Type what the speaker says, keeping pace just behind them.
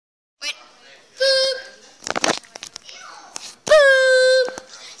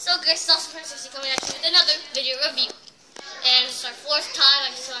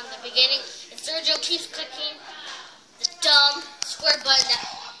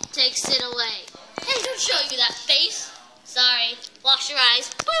takes it away. Hey, don't show you that face. Sorry. Wash your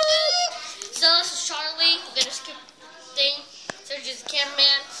eyes. Boop. So this is Charlie. We're gonna skip thing. Serge is the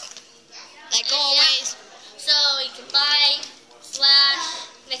cameraman. Like always. So you can buy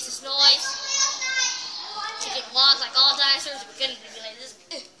slash makes this noise. You can walk like all dinosaurs. We're gonna be like this.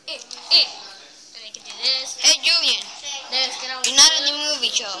 And you can do this. Hey Julian, you're not on the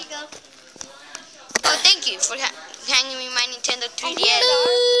movie show. Oh, thank you for handing me my Nintendo 3DS.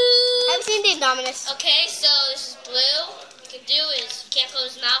 I've seen the Indominus. Okay, so this is blue. What you can do is you can't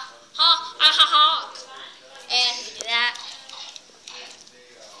close his mouth. Ha ha ha ha. And you can do that.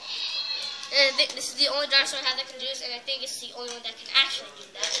 And this is the only dinosaur I have that can do this, and I think it's the only one that can actually do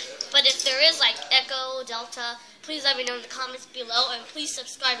that. But if there is like Echo, Delta, please let me know in the comments below, and please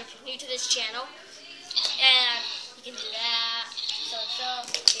subscribe if you're new to this channel. And you can do that. So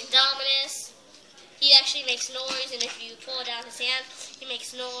the Indominus, he actually makes noise, and if you pull down his hand, he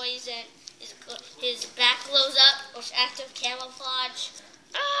makes noise, and his back glows up, or active camouflage.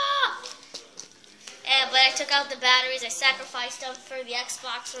 Ah! But I took out the batteries. I sacrificed them for the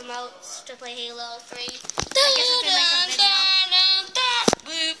Xbox remotes to play Halo 3.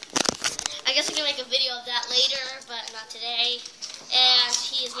 I guess we can make a video of that later, but not today. And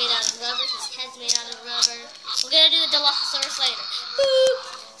he is made out of rubber. His head's made out of rubber. We're going to do the Dilophosaurus later.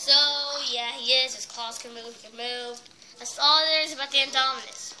 So, yeah, he is. His claws can move. He can move. That's all there is about the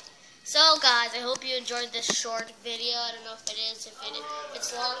Indominus. So, guys, I hope you enjoyed this short video. I don't know if it is. If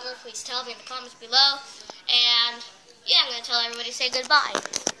it's longer, please tell me in the comments below. And, yeah, I'm going to tell everybody to say goodbye.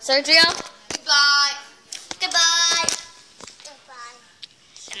 Sergio? Goodbye. Goodbye.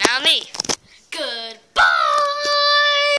 And now me.